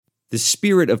The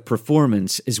spirit of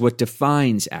performance is what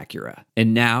defines Acura.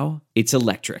 And now, it's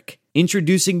electric.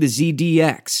 Introducing the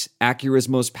ZDX, Acura's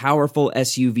most powerful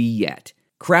SUV yet.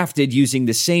 Crafted using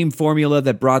the same formula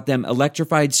that brought them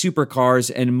electrified supercars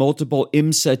and multiple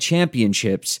IMSA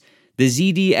championships, the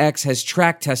ZDX has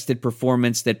track-tested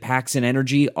performance that packs an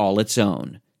energy all its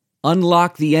own.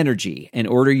 Unlock the energy and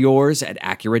order yours at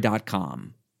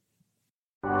Acura.com.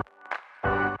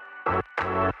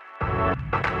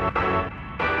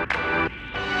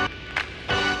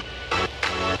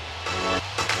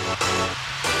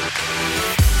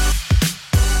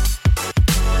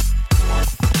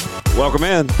 Welcome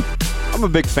in. I'm a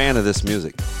big fan of this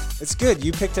music. It's good.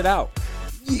 You picked it out.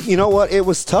 You know what? It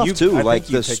was tough too. Like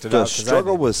the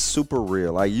struggle was super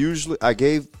real. I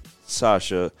gave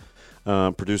Sasha,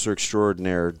 producer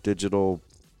extraordinaire, digital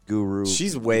guru.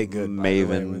 She's way good.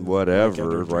 Maven,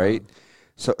 whatever, right?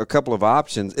 So a couple of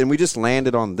options, and we just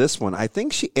landed on this one. I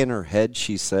think in her head,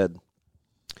 she said,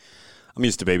 I'm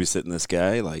used to babysitting this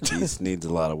guy. Like, he needs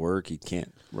a lot of work. He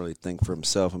can't really think for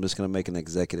himself. I'm just going to make an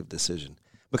executive decision.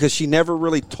 Because she never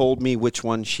really told me which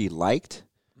one she liked.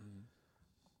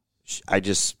 I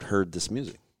just heard this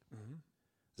music. Mm-hmm.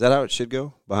 Is that how it should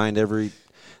go? Behind every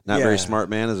very smart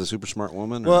man is a super smart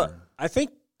woman? Well, or? I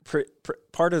think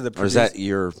part of the Or is that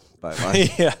your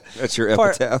byline? Yeah. That's your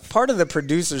epitaph? Part of the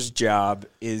producer's job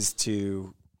is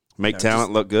to make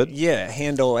talent look good? Yeah,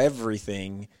 handle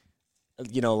everything,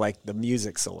 like the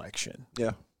music selection.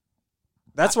 Yeah.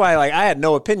 That's why, I had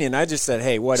no opinion. I just said,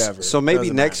 "Hey, whatever." So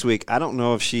maybe next week, I don't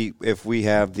know if we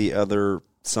have the other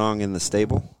song in the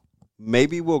stable.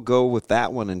 Maybe we'll go with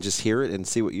that one and just hear it and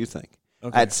see what you think.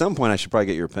 Okay. At some point, I should probably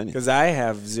get your opinion because I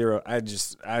have zero. I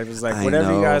was like,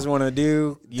 whatever you guys want to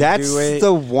do, that's do it.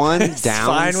 The one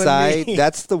downside.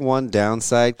 That's the one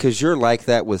downside because you're like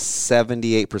that with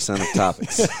 78% of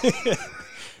topics.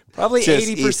 Probably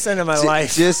 80% of my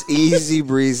life. Just easy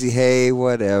breezy, hey,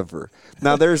 whatever.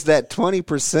 Now, there's that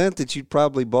 20% that you'd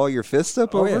probably ball your fist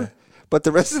up over. Yeah. But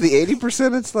the rest of the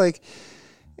 80%, it's like,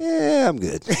 yeah, I'm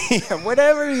good. Yeah,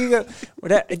 whatever you go.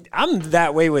 I'm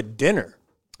that way with dinner.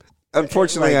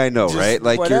 Unfortunately, I know, right?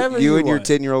 Like you and your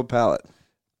 10-year-old palate.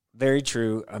 Very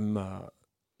true. I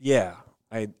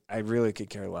really could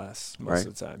care less most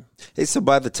of the time. Hey, so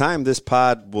by the time this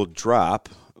pod will drop,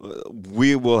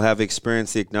 we will have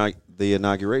experienced the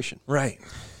inauguration. Right.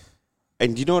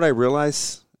 And you know what I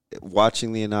realized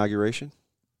watching the inauguration?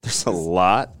 There's a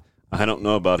lot I don't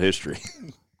know about history.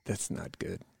 That's not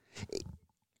good.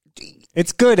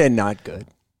 It's good and not good.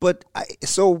 But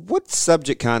so what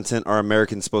subject content are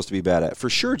Americans supposed to be bad at?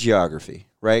 For sure geography,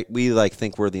 right? We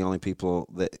think we're the only people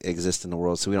that exist in the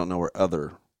world, so we don't know where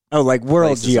other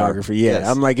world geography, yeah. Yes.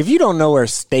 I'm like, if you don't know where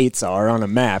states are on a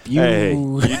map,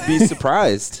 you'd be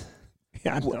surprised.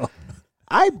 Yeah, I know.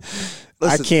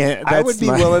 Listen, I can't. I would be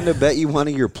willing to bet you one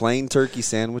of your plain turkey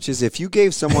sandwiches. If you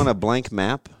gave someone a blank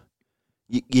map,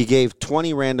 you gave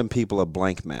 20 random people a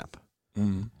blank map.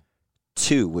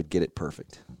 2 would get it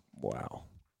perfect. Wow.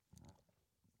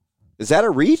 Is that a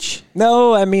reach?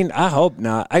 No, I mean, I hope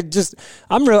not. You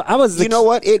know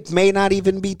what? It may not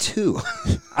even be 2.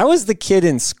 I was the kid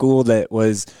in school that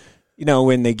was,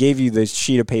 when they gave you the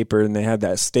sheet of paper and they had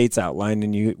that states outlined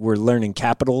and you were learning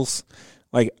capitals.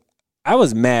 I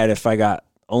was mad if I got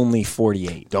only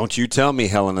 48. Don't you tell me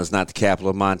Helena's not the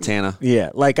capital of Montana. Yeah,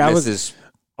 I was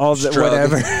all the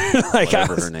whatever.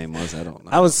 Whatever her name was, I don't know.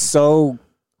 I was so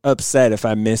upset if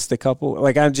I missed a couple.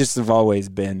 I just have always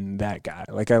been that guy.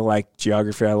 I like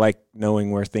geography. I like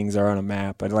knowing where things are on a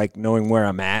map. I like knowing where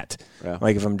I'm at. Yeah.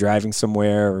 If I'm driving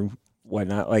somewhere or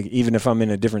whatnot. Even if I'm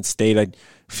in a different state, I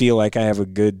feel like I have a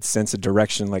good sense of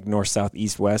direction, north, south,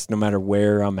 east, west, no matter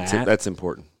where I'm at. That's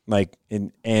important.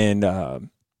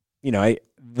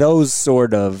 Those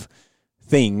sort of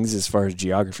things, as far as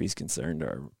geography is concerned,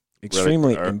 are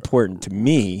extremely important to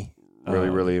me.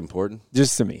 Really important?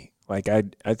 Just to me. I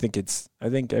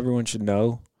think everyone should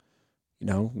know,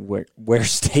 where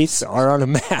states are on a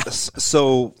map.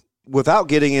 So without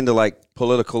getting into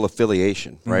political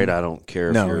affiliation, right? I don't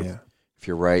care if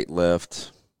you're right,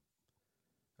 left,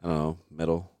 I don't know,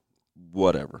 middle,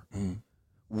 whatever.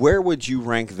 Where would you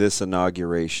rank this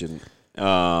inauguration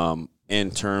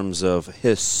in terms of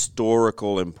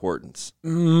historical importance?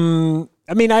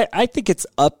 I think it's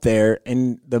up there,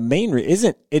 and the main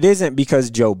isn't because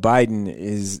Joe Biden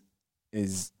is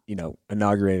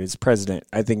inaugurated as president.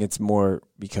 I think it's more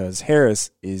because Harris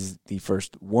is the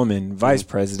first woman vice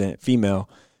president, female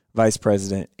vice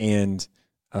president, and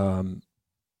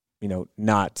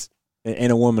not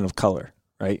and a woman of color,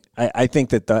 right? I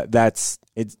think that's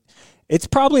It's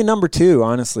probably number 2,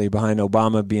 honestly, behind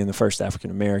Obama being the first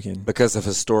African American. Because of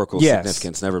historical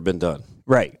significance, never been done.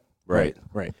 Right.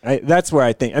 That's where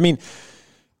I think. I mean,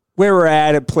 where we're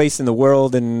at a place in the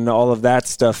world and all of that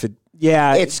stuff.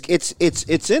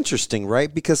 It's interesting,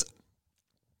 right? Because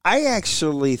I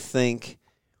actually think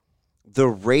the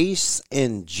race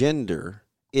and gender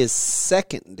is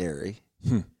secondary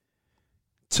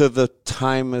to the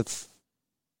time of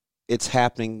it's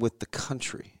happening with the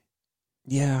country.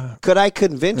 Yeah. Could I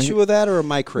convince you of that, or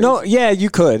am I crazy? No, yeah,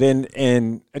 you could,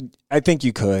 and I think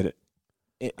you could.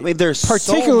 I mean, there's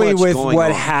particularly so much with going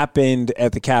what on. happened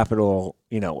at the Capitol,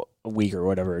 a week or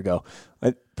whatever ago.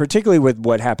 Particularly with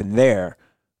what happened there,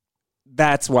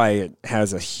 that's why it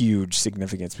has a huge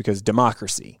significance, because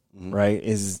democracy, right,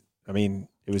 it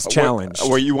was challenged.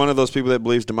 Were you one of those people that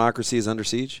believes democracy is under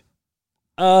siege?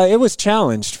 It was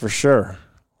challenged for sure.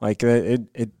 Like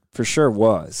it for sure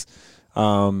was.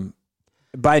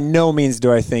 By no means do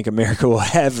I think America will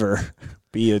ever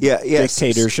be a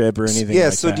dictatorship or anything like that. Yeah,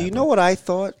 so do you know what I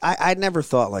thought? I never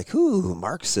thought like,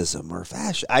 Marxism or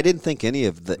fascism. I didn't think any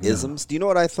of the isms. Do you know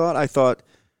what I thought? I thought,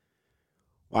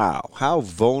 wow, how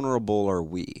vulnerable are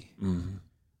we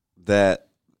that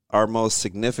our most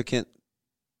significant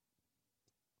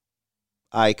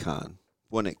icon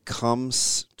when it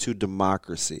comes to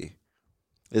democracy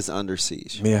is under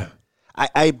siege. Yeah.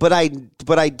 But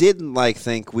I didn't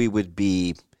think we would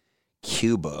be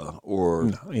Cuba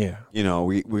or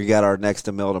we got our next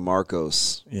Imelda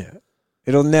Marcos. Yeah.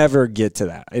 It'll never get to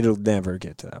that. It'll never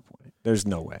get to that point. There's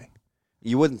no way.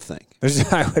 You wouldn't think.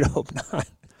 I would hope not.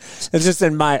 It's just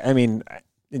and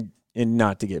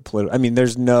not to get political. I mean,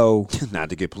 there's no not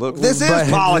to get political. This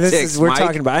is politics. We're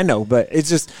talking about. I know, but it's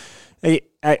just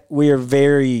we are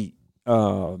very.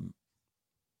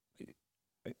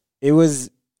 It was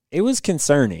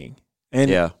concerning,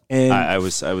 and I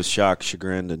was shocked,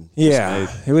 chagrined, and dismayed.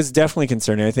 It was definitely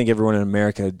concerning. I think everyone in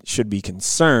America should be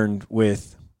concerned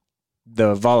with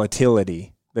the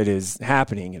volatility that is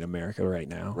happening in America right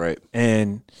now. Right,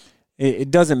 and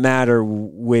it doesn't matter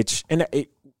which. And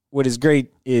what is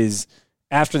great is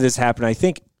after this happened, I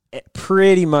think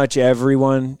pretty much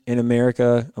everyone in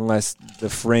America, unless the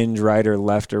fringe right or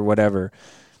left or whatever,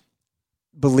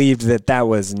 believed that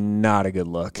was not a good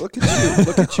look. Look at you!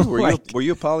 Look at you! Were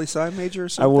you a poli-sci major or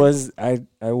something? I was. I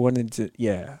wanted to.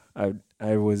 Yeah,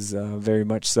 I was very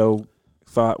much so.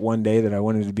 Thought one day that I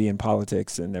wanted to be in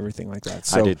politics and everything like that.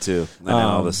 So, I did too. And then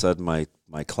all of a sudden, my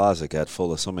closet got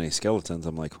full of so many skeletons.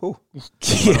 I'm like, what am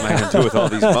I going to do with all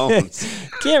these bones?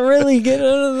 Can't really get out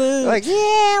of that.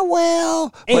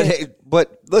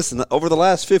 But listen, over the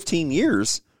last 15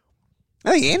 years,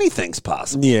 I think anything's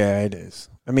possible. Yeah, it is.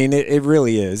 I mean, it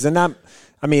really is. And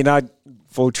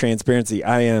full transparency,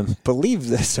 I am, believe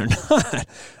this or not,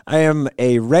 I am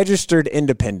a registered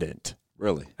independent.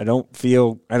 Really? I don't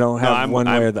have one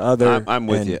way or the other. I'm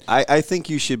with you. I think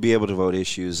you should be able to vote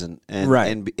issues and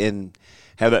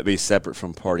have that be separate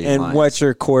from party lines. And what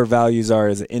your core values are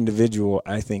as an individual,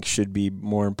 I think, should be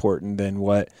more important than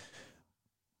what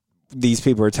these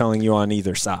people are telling you on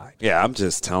either side. Yeah, I'm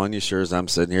just telling you, sure as I'm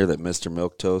sitting here, that Mr.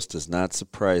 Milquetoast does not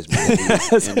surprise me that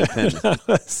he's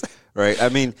independent. Right? I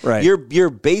mean, you're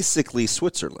basically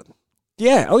Switzerland.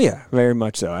 Yeah. Oh, yeah. Very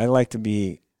much so. I like to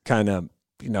be kind of,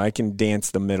 I can dance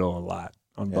the middle a lot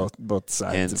on both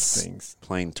sides of things.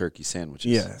 Plain turkey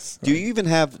sandwiches. Yes. Do you even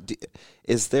have?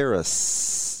 Is there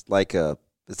is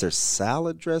there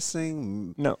salad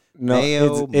dressing? No.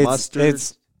 Mayo, mustard.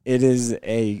 It is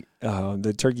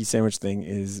the turkey sandwich thing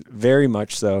is very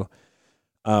much so.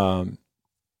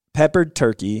 Peppered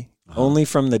turkey, only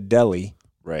from the deli.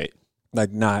 Right. Like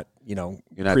not you're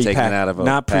not taking it out of a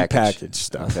not package. prepackaged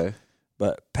stuff. Okay.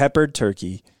 But peppered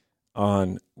turkey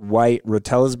on white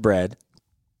Rotella's bread.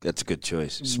 That's a good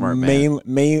choice. Smart man.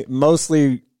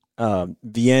 Mostly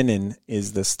Vienna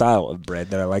is the style of bread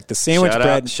that I like. The sandwich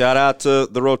bread. Shout out to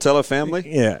the Rotella family.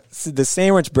 Yeah. So the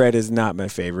sandwich bread is not my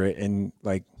favorite, and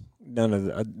none of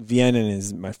the Vienna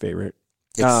is my favorite.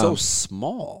 It's so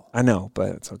small. I know, but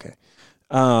it's okay.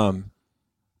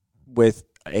 With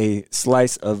a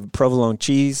slice of provolone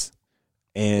cheese,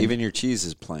 and even your cheese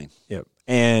is plain. Yep.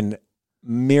 And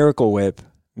Miracle Whip.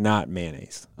 Not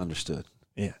mayonnaise. Understood.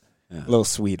 Yeah. A little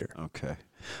sweeter. Okay.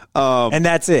 And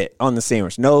that's it on the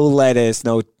sandwich. No lettuce,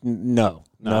 nothing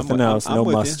else, no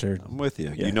mustard. I'm with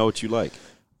you. Yeah. You know what you like.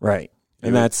 Right.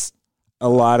 And that's a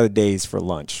lot of days for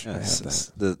lunch.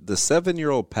 Yes. The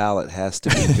 7-year-old palate has to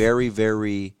be very,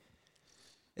 very,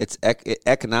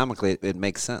 economically, it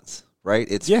makes sense, right?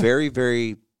 It's very,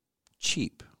 very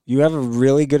cheap. You have a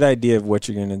really good idea of what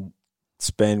you're going to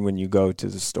spend when you go to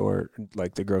the store,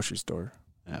 like the grocery store.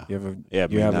 Yeah.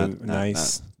 You have a not,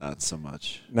 nice, not so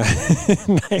much.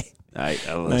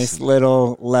 nice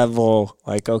little level.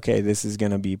 Like, okay, this is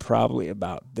going to be probably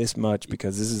about this much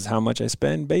because this is how much I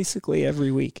spend basically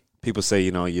every week. People say,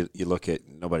 you look at,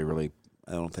 nobody really,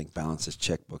 I don't think balances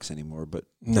checkbooks anymore, but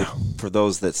no. For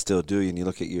those that still do, and you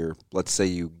look at let's say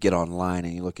you get online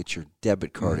and you look at your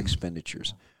debit card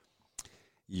expenditures,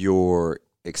 your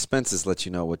expenses let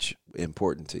you know what's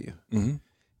important to you. Mm-hmm.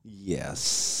 Yes,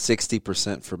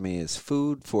 60% for me is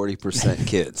food, 40%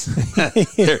 kids.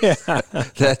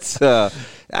 That's,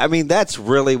 that's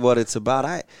really what it's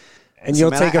about. You'll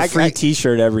take a free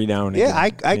T-shirt every now and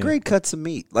again. I grade cuts of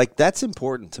meat. Like, that's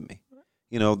important to me.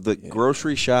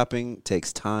 Grocery shopping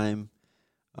takes time.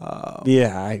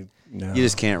 I know. You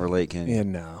just can't relate, can you? Yeah,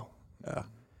 no.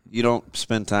 You don't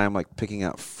spend time like picking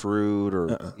out fruit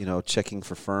or checking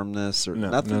for firmness or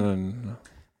nothing. No.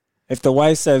 If the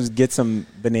wife says get some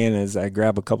bananas, I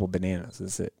grab a couple bananas.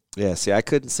 That's it. Yeah. See, I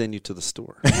couldn't send you to the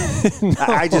store.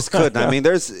 I just couldn't. I mean,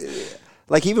 there's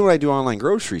like even when I do online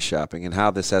grocery shopping and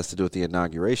how this has to do with the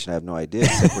inauguration, I have no idea.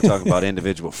 Except we're talking about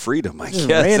individual freedom. I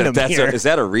guess is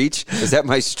that a reach? Is that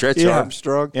my Stretch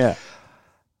Armstrong? Yeah.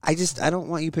 I don't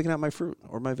want you picking out my fruit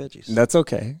or my veggies. That's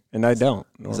okay, and I don't.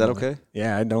 Is that okay?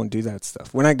 Yeah, I don't do that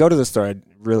stuff. When I go to the store, I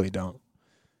really don't.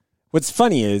 What's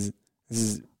funny is, this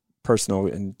is personal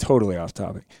and totally off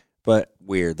topic, but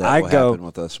weird that will happen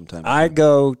with us from time to time. I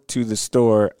go to the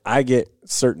store, I get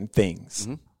certain things.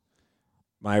 Mm-hmm.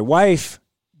 My wife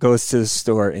goes to the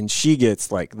store, and she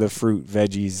gets like the fruit,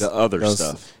 veggies. The other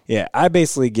stuff. Yeah, I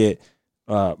basically get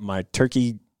my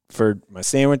turkey for my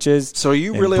sandwiches. So are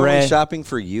you really only shopping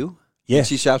for you? Yeah. And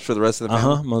she shops for the rest of the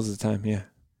family? Most of the time, yeah.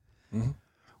 Mm-hmm.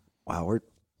 Wow. Where'd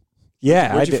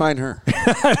you find her?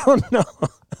 I don't know.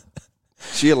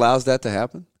 She allows that to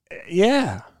happen?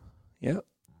 Yeah. Yep.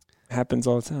 Happens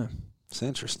all the time. It's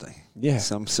interesting. Yeah.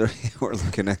 Some say we're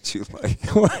looking at you like,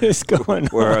 what is going on?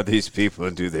 Where are these people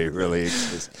and do they really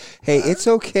exist? Hey, it's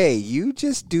okay. You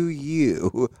just do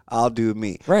you. I'll do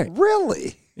me. Right.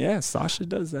 Really? Yeah, Sasha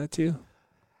does that too.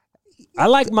 I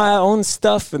like my own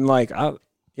stuff and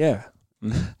yeah.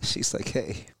 She's like,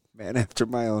 hey, man after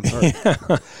my own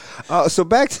heart. So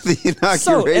back to the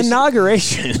inauguration.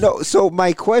 Inauguration. So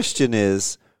my question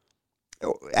is,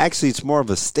 actually it's more of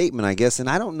a statement, I guess, and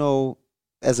I don't know,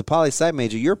 as a poli-sci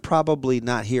major, you're probably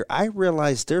not here. I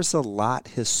realize there's a lot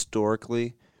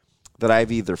historically that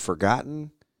I've either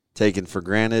forgotten, taken for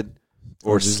granted,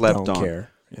 or just slept don't on.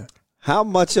 Care. Yeah. How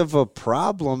much of a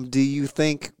problem do you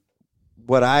think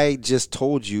what I just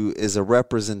told you is a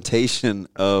representation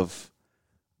of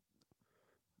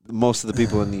most of the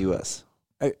people in the U.S.?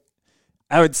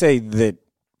 I would say that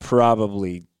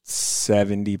probably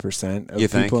 70%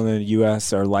 of people in the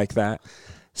U.S. are like that.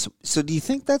 So do you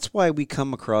think that's why we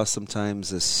come across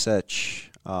sometimes as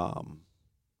such,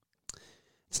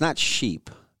 it's not sheep,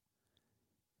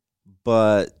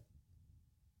 but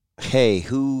hey,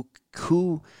 who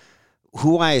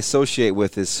I associate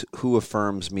with is who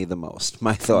affirms me the most,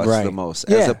 my thoughts the most,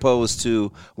 as opposed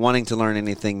to wanting to learn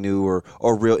anything new or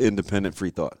real independent free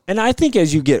thought. And I think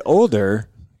as you get older,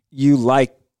 you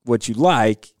like what you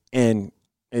like, and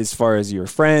as far as your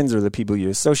friends or the people you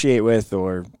associate with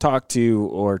or talk to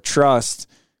or trust,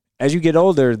 as you get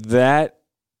older, that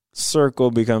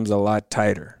circle becomes a lot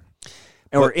tighter.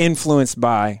 Or influenced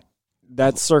by,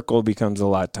 that circle becomes a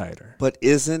lot tighter. But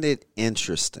isn't it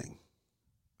interesting?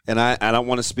 And I don't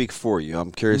want to speak for you.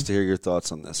 I'm curious to hear your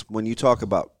thoughts on this. When you talk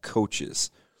about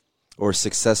coaches or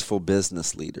successful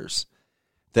business leaders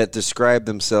that describe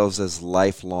themselves as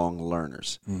lifelong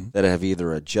learners that have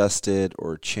either adjusted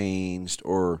or changed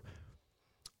or,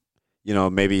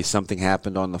 maybe something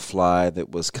happened on the fly that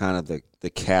was kind of the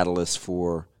catalyst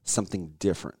for something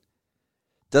different.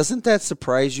 Doesn't that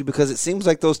surprise you? Because it seems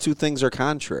like those two things are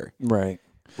contrary. Right.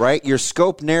 Right? Your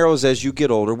scope narrows as you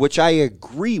get older, which I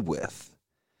agree with.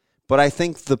 But I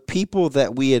think the people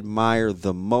that we admire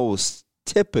the most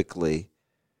typically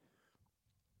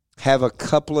have a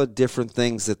couple of different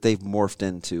things that they've morphed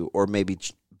into or maybe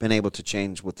been able to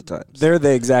change with the times. They're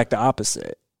the exact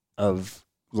opposite of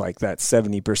like that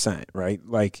 70%, right?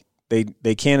 Like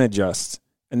they can adjust,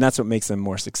 and that's what makes them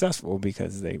more successful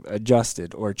because they've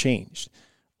adjusted or changed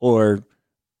or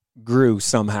grew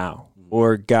somehow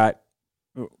or got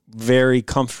very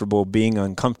comfortable being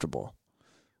uncomfortable.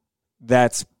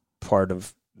 That's part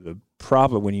of the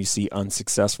problem when you see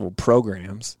unsuccessful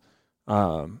programs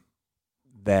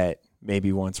that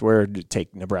maybe once were, to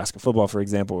take Nebraska football, for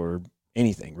example, or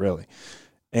anything really.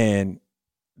 And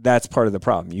that's part of the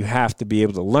problem. You have to be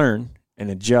able to learn and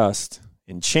adjust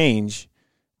and change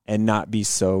and not be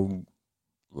so,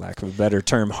 lack of a better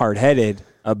term, hard-headed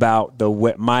about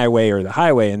my way or the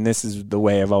highway, and this is the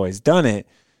way I've always done it.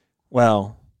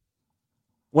 Well,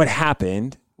 what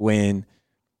happened when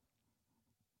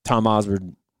Tom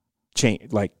Osborne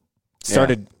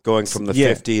started going from the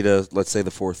 50 to, let's say,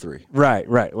 the 4.3?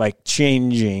 Right. Like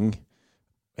changing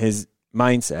his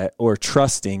mindset or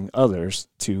trusting others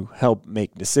to help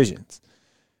make decisions.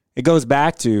 It goes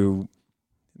back to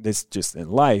this just in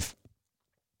life.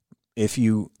 If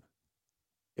you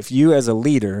as a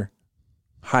leader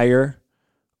hire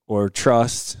or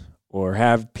trust or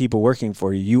have people working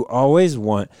for you, you always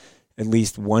want at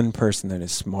least one person that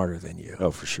is smarter than you.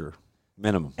 Oh, for sure.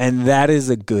 Minimum. And that is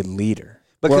a good leader.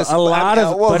 Because a lot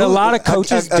of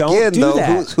coaches don't do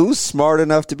that. Who's smart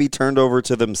enough to be turned over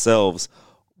to themselves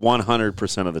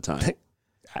 100% of the time?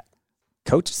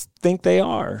 Coaches think they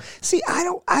are. See,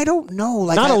 I don't know.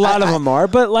 Like, not a lot of them are,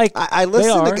 but like I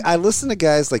listen to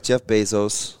guys like Jeff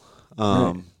Bezos,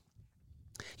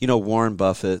 Warren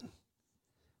Buffett,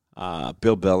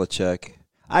 Bill Belichick.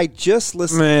 I just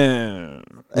listen. Man,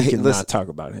 we can not talk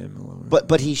about him a little bit.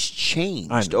 But he's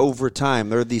changed over time.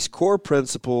 There are these core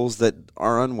principles that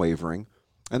are unwavering,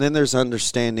 and then there's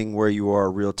understanding where you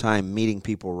are real time, meeting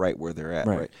people right where they're at.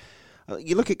 Right.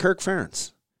 You look at Kirk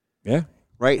Ferentz. Yeah.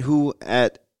 Right.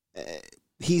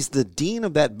 He's the dean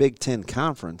of that Big Ten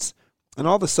conference, and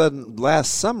all of a sudden,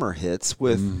 last summer hits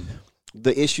with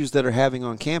the issues that are having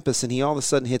on campus, and he all of a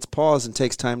sudden hits pause and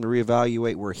takes time to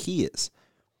reevaluate where he is.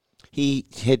 He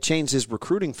had changed his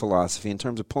recruiting philosophy in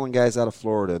terms of pulling guys out of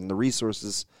Florida and the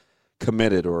resources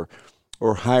committed, or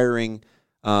hiring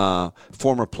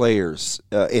former players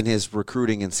in his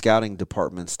recruiting and scouting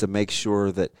departments to make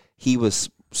sure that he was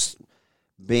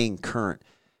being current.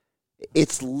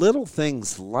 It's little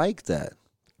things like that.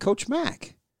 Coach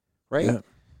Mack, right? Yeah.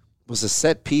 Was a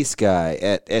set-piece guy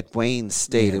at Wayne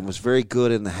State and was very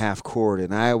good in the half court,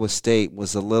 and Iowa State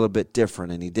was a little bit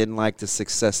different, and he didn't like the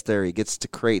success there. He gets to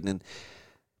Creighton, and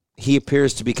he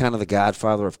appears to be kind of the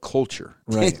godfather of culture.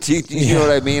 Right. Do you know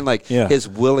what I mean? Like his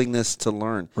willingness to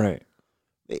learn. Right.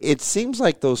 It seems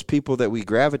like those people that we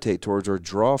gravitate towards or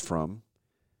draw from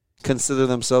consider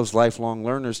themselves lifelong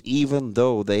learners, even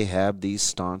though they have these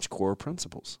staunch core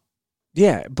principles.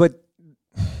 Yeah, but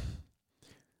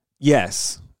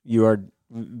yes, you are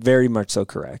very much so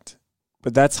correct.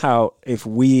 But that's how, if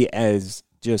we as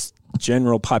just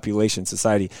general population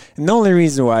society, and the only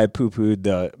reason why I poo-pooed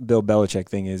the Bill Belichick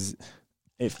thing is,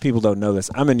 if people don't know this,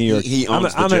 I'm a New York. He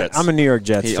owns the Jets. I'm a New York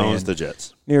Jets fan. He owns the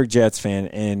Jets. New York Jets fan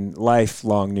and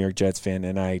lifelong New York Jets fan,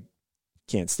 and I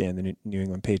can't stand the New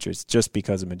England Patriots just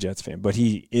because I'm a Jets fan. But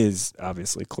he is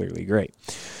obviously clearly great.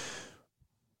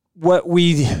 What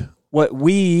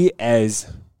we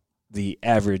as the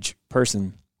average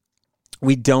person,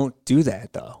 we don't do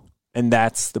that though, and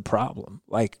that's the problem.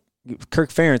 Like Kirk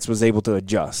Ferentz was able to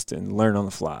adjust and learn on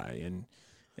the fly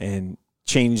and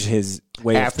change his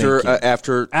way of thinking.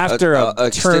 After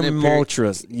a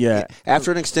tumultuous,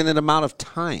 after an extended amount of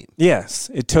time. Yes,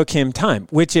 it took him time,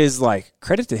 which is like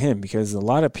credit to him, because a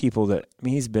lot of people that, I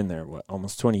mean, he's been there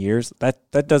almost 20 years. That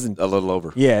doesn't, a little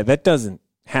over. Yeah, that doesn't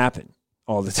happen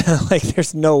all the time. Like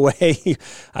there's no way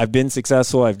I've been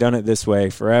successful. I've done it this way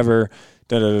forever.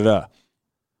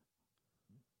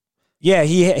 Yeah,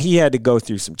 he had to go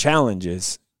through some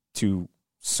challenges to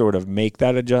sort of make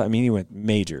that adjust. I mean, he went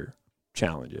major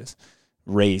challenges,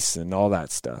 race and all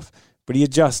that stuff, but he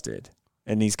adjusted,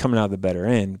 and he's coming out the better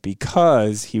end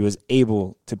because he was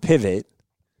able to pivot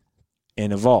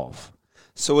and evolve.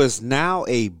 So is now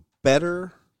a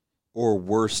better or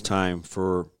worse time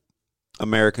for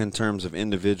America in terms of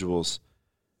individuals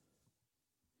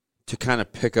to kind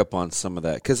of pick up on some of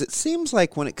that? Because it seems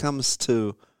like when it comes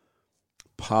to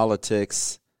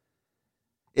politics,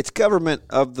 it's government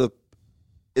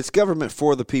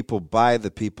for the people, by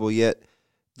the people, yet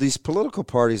these political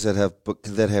parties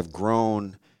that have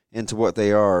grown into what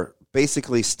they are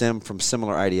basically stem from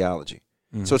similar ideology.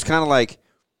 Mm-hmm. So it's kind of like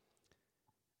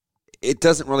it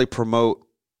doesn't really promote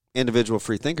individual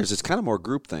free thinkers. It's kind of more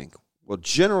groupthink. Well,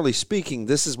 generally speaking,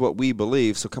 this is what we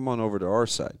believe, so come on over to our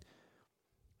side.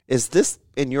 Is this,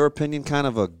 in your opinion, kind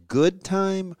of a good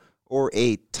time or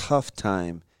a tough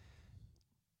time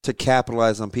to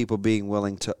capitalize on people being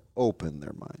willing to open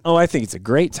their mind? Oh, I think it's a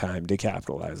great time to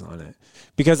capitalize on it,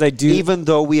 because I do. Even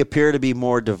though we appear to be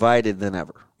more divided than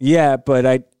ever. Yeah, but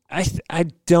I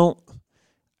don't.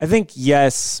 I think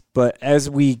yes, but as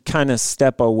we kind of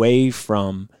step away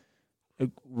from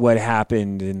what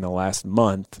happened in the last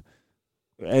month,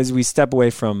 as we step away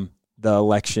from the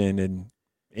election and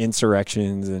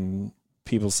insurrections and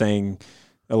people saying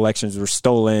elections were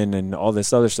stolen and all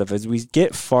this other stuff, as we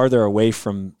get farther away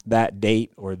from that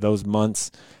date or those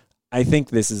months, I think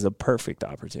this is a perfect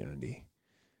opportunity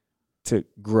to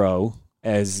grow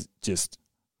as just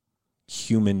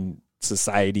human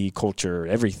society, culture,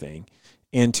 everything,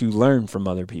 and to learn from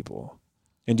other people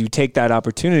and to take that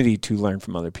opportunity to learn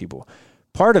from other people.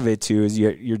 Part of it, too, is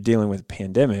you're dealing with a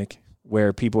pandemic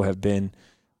where people have been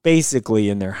basically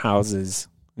in their houses,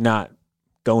 not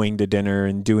going to dinner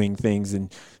and doing things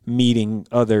and meeting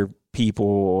other people,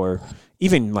 or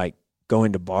even like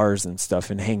going to bars and stuff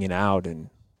and hanging out and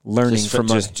learning from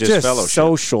just fellowship.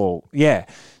 Social. Yeah.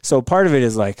 So part of it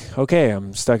is like, okay,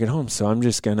 I'm stuck at home, so I'm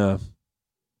just going to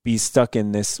be stuck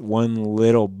in this one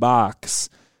little box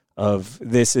of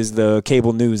this is the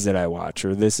cable news that I watch,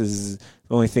 or this is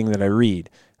the only thing that I read.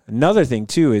 Another thing,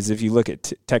 too, is if you look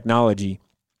at technology,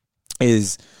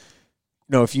 is,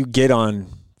 if you get on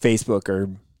Facebook or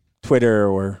Twitter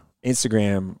or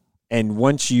Instagram, and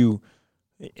once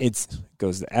it's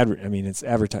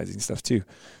advertising stuff too.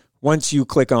 Once you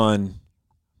click on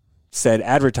said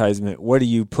advertisement, what do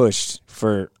you push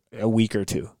for a week or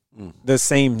two? The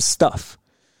same stuff.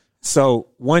 So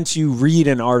once you read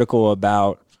an article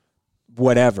about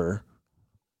whatever,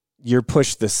 you're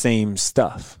pushed the same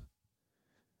stuff.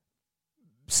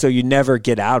 So you never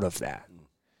get out of that.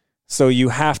 So you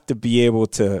have to be able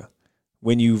to,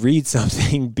 when you read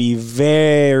something, be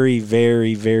very,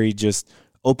 very, very just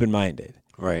open-minded.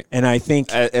 Right. And I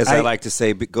think, as I like to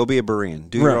say, go be a Berean.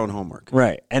 Do your own homework.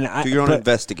 Right. And do your own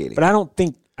investigating. But I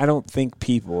don't think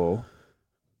people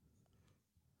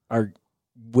are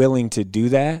willing to do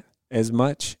that as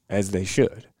much as they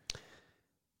should.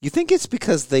 You think it's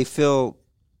because they feel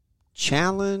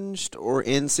challenged or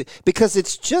because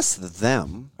it's just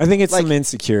them? I think it's some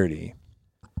insecurity.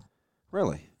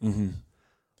 Really? Mm-hmm.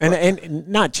 And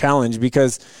not challenged,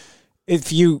 because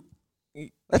if you...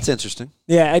 That's interesting.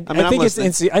 Yeah, I think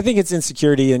it's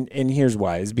insecurity, and here's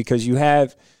why. Is because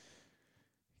you're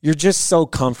just so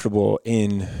comfortable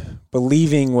in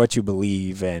believing what you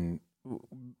believe, and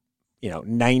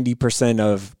 90%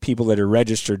 of people that are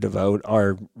registered to vote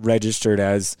are registered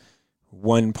as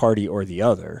one party or the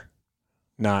other,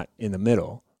 not in the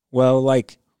middle. Well,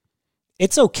 like,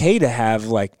 it's okay to have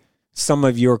like some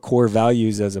of your core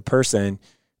values as a person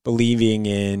believing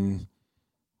in,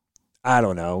 I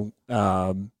don't know,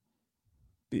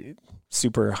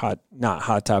 super hot, not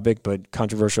hot topic, but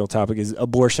controversial topic is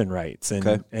abortion rights.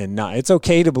 And not, it's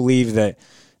okay to believe that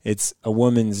it's a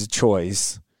woman's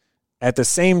choice. At the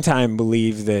same time,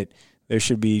 believe that there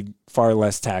should be far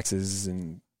less taxes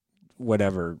and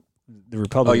whatever the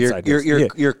Republican side does.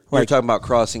 You're talking about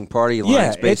crossing party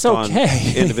lines based on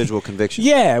individual conviction.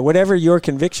 Yeah, whatever your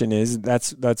conviction is,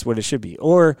 that's what it should be.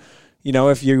 Or,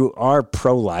 if you are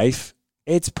pro-life,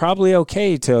 it's probably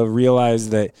okay to realize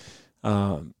that,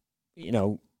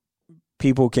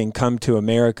 people can come to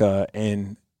America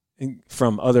and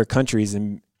from other countries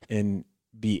and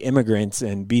be immigrants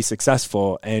and be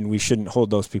successful, and we shouldn't hold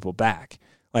those people back.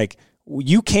 Like,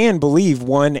 you can believe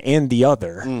one and the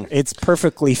other. It's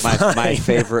perfectly fine. My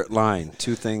favorite line,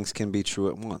 2 things can be true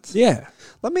at once. Yeah.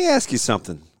 Let me ask you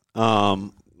something.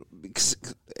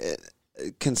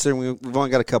 Considering we've only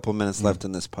got a couple of minutes left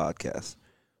in this podcast.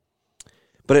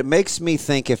 But it makes me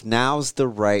think, if now's the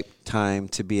right time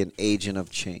to be an agent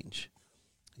of change.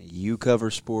 You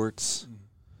cover sports.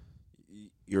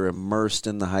 You're immersed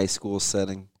in the high school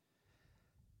setting.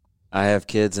 I have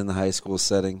kids in the high school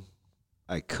setting.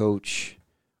 I coach.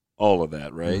 All of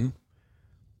that, right? Mm-hmm.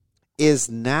 Is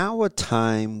now a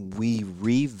time we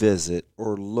revisit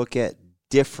or look at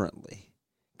differently,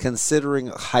 considering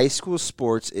high school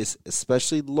sports, is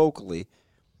especially locally,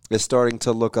 is starting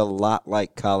to look a lot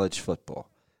like college football?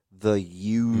 The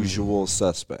usual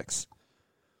suspects.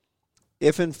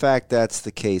 If, in fact, that's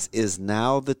the case, is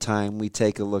now the time we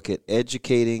take a look at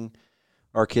educating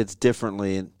our kids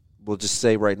differently, and we'll just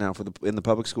say right now in the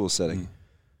public school setting,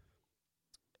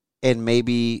 and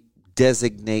maybe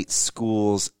designate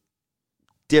schools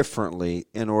differently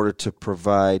in order to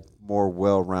provide more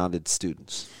well-rounded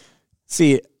students?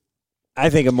 See, I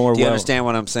think a more. Do you understand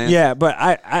what I'm saying? Yeah, but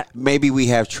I maybe we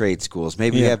have trade schools.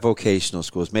 Maybe we have vocational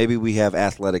schools. Maybe we have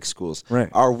athletic schools. Right.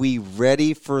 Are we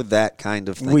ready for that kind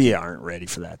of thinking? We aren't ready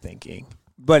for that thinking.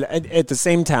 But at the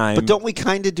same time, but don't we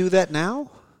kind of do that now?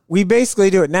 We basically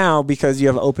do it now because you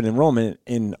have open enrollment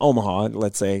in Omaha.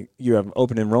 Let's say you have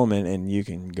open enrollment and you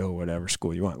can go whatever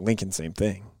school you want. Lincoln, same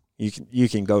thing. You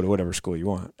can go to whatever school you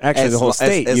want. Actually, the whole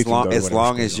state. As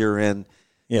long as you're in.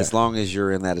 Yeah. As long as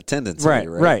you're in that attendance area,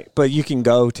 right? But you can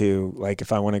go to, like,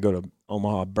 if I want to go to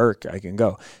Omaha Burke, I can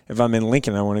go. If I'm in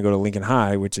Lincoln, I want to go to Lincoln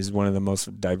High, which is one of the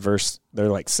most diverse. They're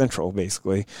like central,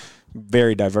 basically,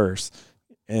 very diverse.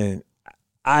 And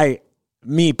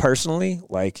me personally,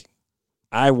 like,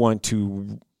 I want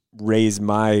to raise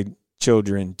my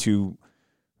children to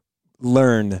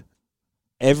learn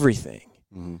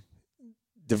everything,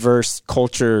 diverse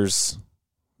cultures.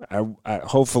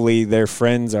 Hopefully their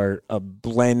friends are a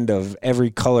blend of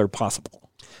every color possible.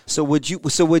 So would you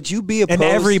be opposed? And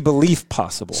every belief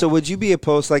possible. So would you be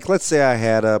opposed? Like, let's say I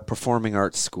had a performing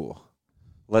arts school.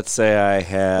 Let's say I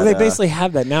had. Well, they basically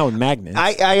have that now in magnets.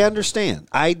 I understand.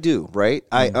 I do, right?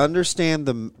 I understand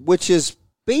which is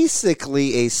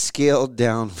basically a scaled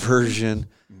down version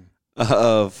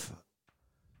of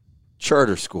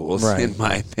charter schools, in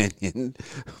my opinion.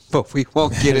 But we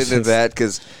won't get into that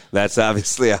because that's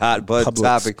obviously a hot button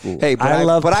topic. School. Hey,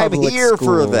 but I'm here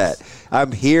for that.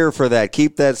 I'm here for that.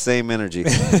 Keep that same energy.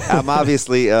 I'm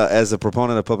obviously, as a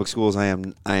proponent of public schools, I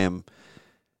am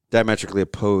diametrically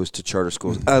opposed to charter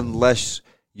schools unless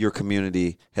your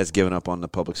community has given up on the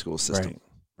public school system,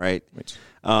 right?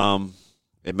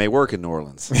 It may work in New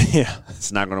Orleans. Yeah.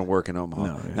 It's not going to work in Omaha.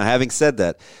 No, Now, having said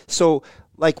that, so,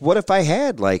 like, what if I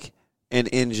had, like, an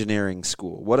engineering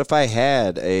school? What if I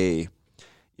had a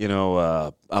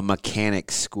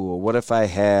mechanic school? What if I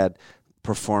had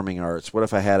performing arts? What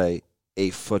if I had a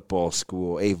football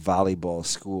school, a volleyball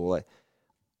school?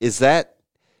 Is that...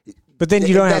 But then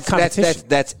you don't have competition.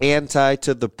 That's anti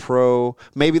to the pro.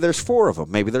 Maybe there's 4 of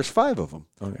them. Maybe there's 5 of them.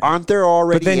 Okay. Aren't there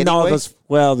already? But then anyway? all those.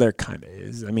 Well, there kind of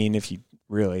is. I mean, if you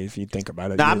think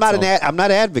about it. No, I'm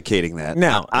not advocating that.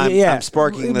 No, I'm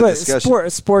sparking the discussion.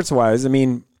 Sports wise, I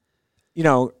mean,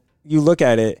 you look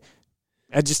at it.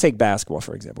 I just take basketball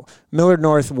for example. Millard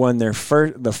North won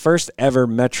the first ever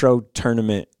Metro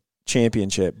Tournament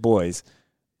championship, boys,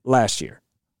 last year,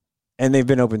 and they've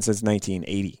been open since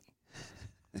 1980.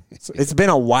 So it's been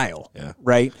a while,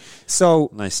 right?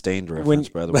 So nice stained reference,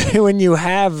 by the way. When you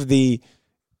have the,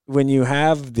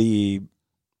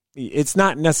 it's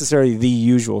not necessarily the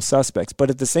usual suspects, but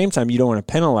at the same time, you don't want to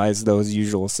penalize those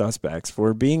usual suspects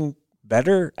for being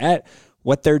better at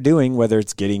what they're doing, whether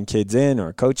it's getting kids in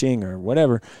or coaching or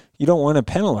whatever. You don't want to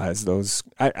penalize those.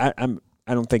 I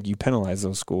don't think you penalize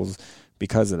those schools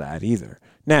because of that either.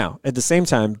 Now, at the same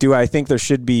time, do I think there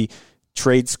should be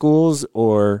trade schools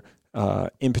or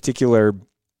in particular,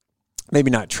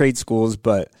 maybe not trade schools,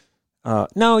 but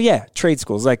trade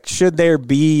schools. Like, should there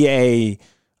be a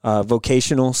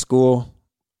vocational school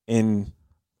in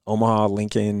Omaha,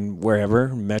 Lincoln, wherever,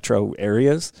 metro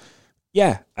areas?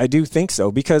 Yeah, I do think so,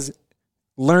 because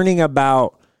learning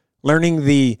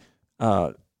the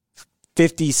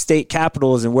 50 state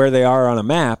capitals and where they are on a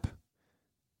map,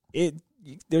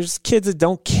 there's kids that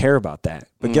don't care about that.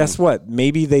 But guess what?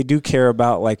 Maybe they do care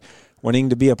about, like,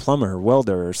 wanting to be a plumber or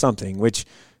welder or something, which,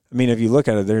 I mean, if you look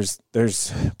at it, there's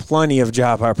plenty of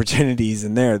job opportunities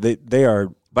in there. They are.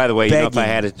 By the way, if I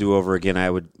had it to do over again, I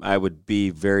would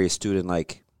be very astute in,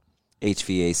 like,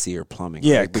 HVAC or plumbing.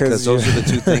 Yeah, right? Because those are the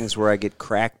two things where I get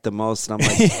cracked the most. And I'm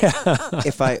like,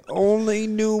 if I only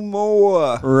knew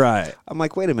more. Right. I'm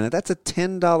like, wait a minute, that's a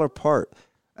 $10 part.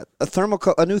 A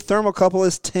new thermocouple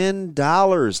is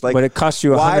 $10. Like, but it costs you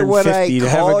 $150 to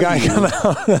have a guy come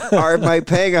out. Or am I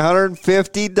paying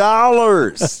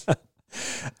 $150?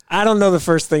 I don't know the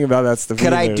first thing about that stuff.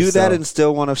 Can I do that and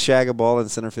still want to shag a ball in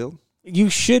center field? You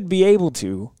should be able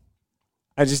to.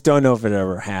 I just don't know if it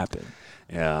ever happened.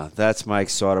 Yeah, that's Mike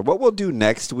Sauter. What we'll do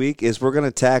next week is we're going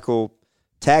to tackle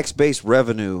tax-based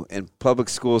revenue in public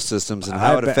school systems and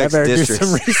how it affects districts. Do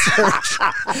some research.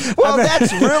 Well,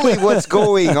 that's really what's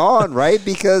going on, right?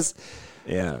 Because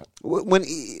when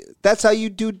that's how you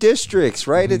do districts,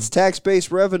 right? Mm-hmm. It's tax-based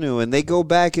revenue, and they go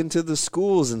back into the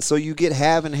schools, and so you get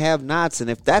have and have-nots. And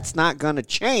if that's not going to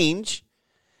change,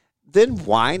 then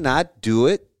why not do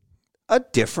it a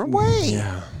different way?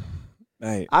 Yeah.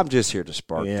 I'm just here to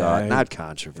spark thought, not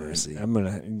controversy.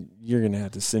 You're gonna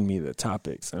have to send me the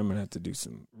topics. I'm gonna have to do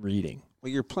some reading.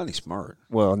 Well, you're plenty smart.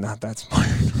 Well, not that smart.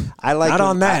 I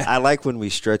like when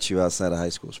we stretch you outside of high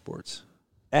school sports.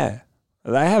 Yeah,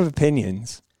 I have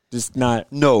opinions, just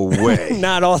not. No way.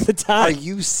 Not all the time. Are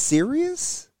you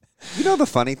serious? You know, the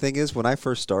funny thing is, when I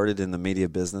first started in the media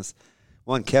business,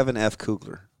 Kevin F.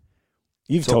 Kugler.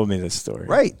 You've told me this story,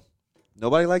 right?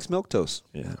 Nobody likes milquetoast.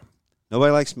 Yeah.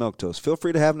 Nobody likes milquetoast. Feel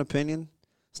free to have an opinion.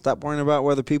 Stop worrying about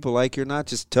whether people like you or not.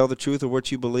 Just tell the truth of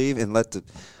what you believe and let the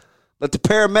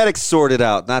paramedics sort it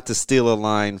out, not to steal a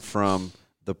line from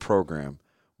the program.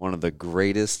 One of the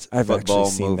greatest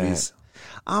football movies.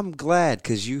 I'm glad,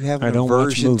 because you have an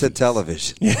aversion to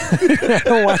television. I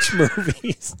don't watch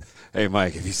movies. Hey,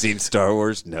 Mike, have you seen Star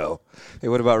Wars? No. Hey,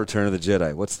 what about Return of the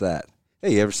Jedi? What's that?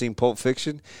 Hey, you ever seen Pulp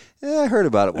Fiction? I heard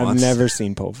about it once. I've never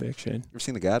seen Pulp Fiction. Ever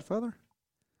seen The Godfather?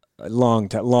 A long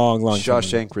time.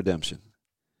 Shawshank Redemption.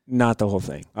 not the whole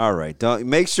thing. All right. Don't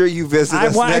make sure you visit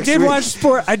us next I did week. watch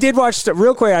sport. I did watch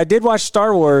real quick. I did watch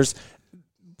Star Wars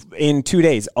in 2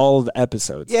 days, all the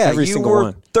episodes. Yeah, every you single were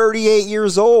one. 38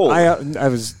 years old. I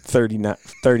was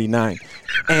 39,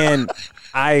 and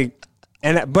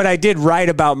but I did write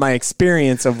about my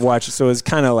experience of watching, so it was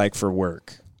kind of like for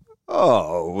work.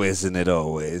 Oh, isn't it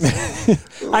always?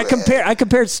 I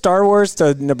compared Star Wars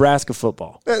to Nebraska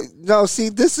football. No, see,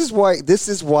 this is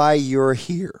why you're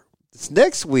here. It's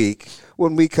next week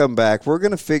when we come back, we're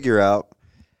going to figure out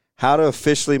how to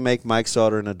officially make Mike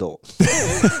Sauter an adult.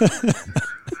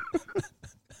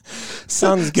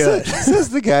 Sounds good. Says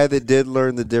the guy that did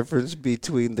learn the difference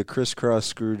between the crisscross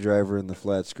screwdriver and the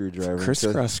flat screwdriver.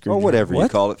 Crisscross screwdriver. Or whatever you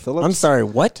call it, Phillips. I'm sorry,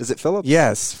 what? Is it Phillips?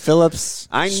 Yes, Phillips,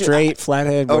 straight,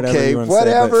 flathead, whatever okay, you want to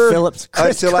whatever. say. Phillips,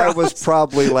 until I was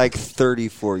probably like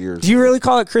 34 years old. Do you really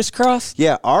call it crisscross?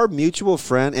 Yeah, our mutual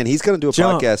friend, and he's going to do a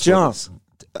podcast with us.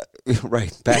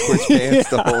 Right, backwards pants,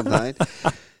 the whole nine.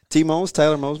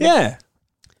 Tyler Mosman? Yeah.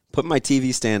 Put my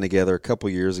TV stand together a couple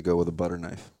years ago with a butter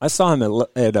knife. I saw him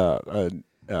at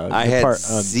I had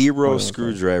zero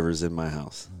screwdrivers in my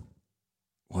house.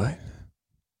 What?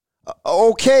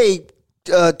 Okay,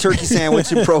 turkey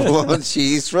sandwich and provolone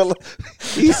cheese.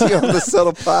 Easy on the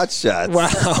subtle pot shots.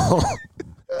 Wow.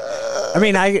 I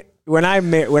mean, when I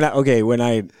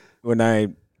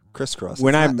crisscross.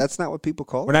 That's not what people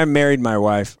call it. When I married my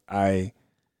wife, I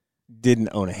didn't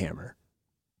own a hammer.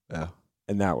 Yeah,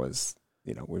 and that was,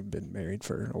 we've been married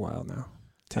for a while now.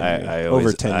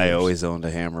 Over 10 years. I always owned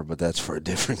a hammer, but that's for a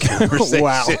different conversation.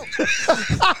 Wow.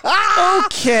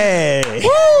 Okay.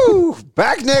 Woo!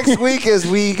 Back next week as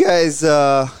we guys,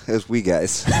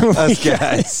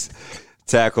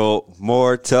 tackle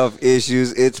more tough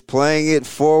issues. It's Playing It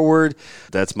Forward.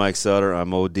 That's Mike Sauter.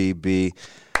 I'm ODB.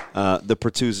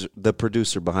 The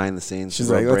producer behind the scenes. She's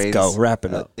like, let's go. Wrap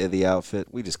it up. The outfit.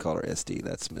 We just call her SD.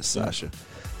 That's Miss Sasha.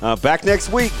 Back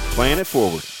next week. Playing It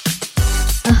Forward.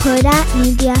 A Huda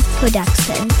Media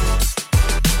Production.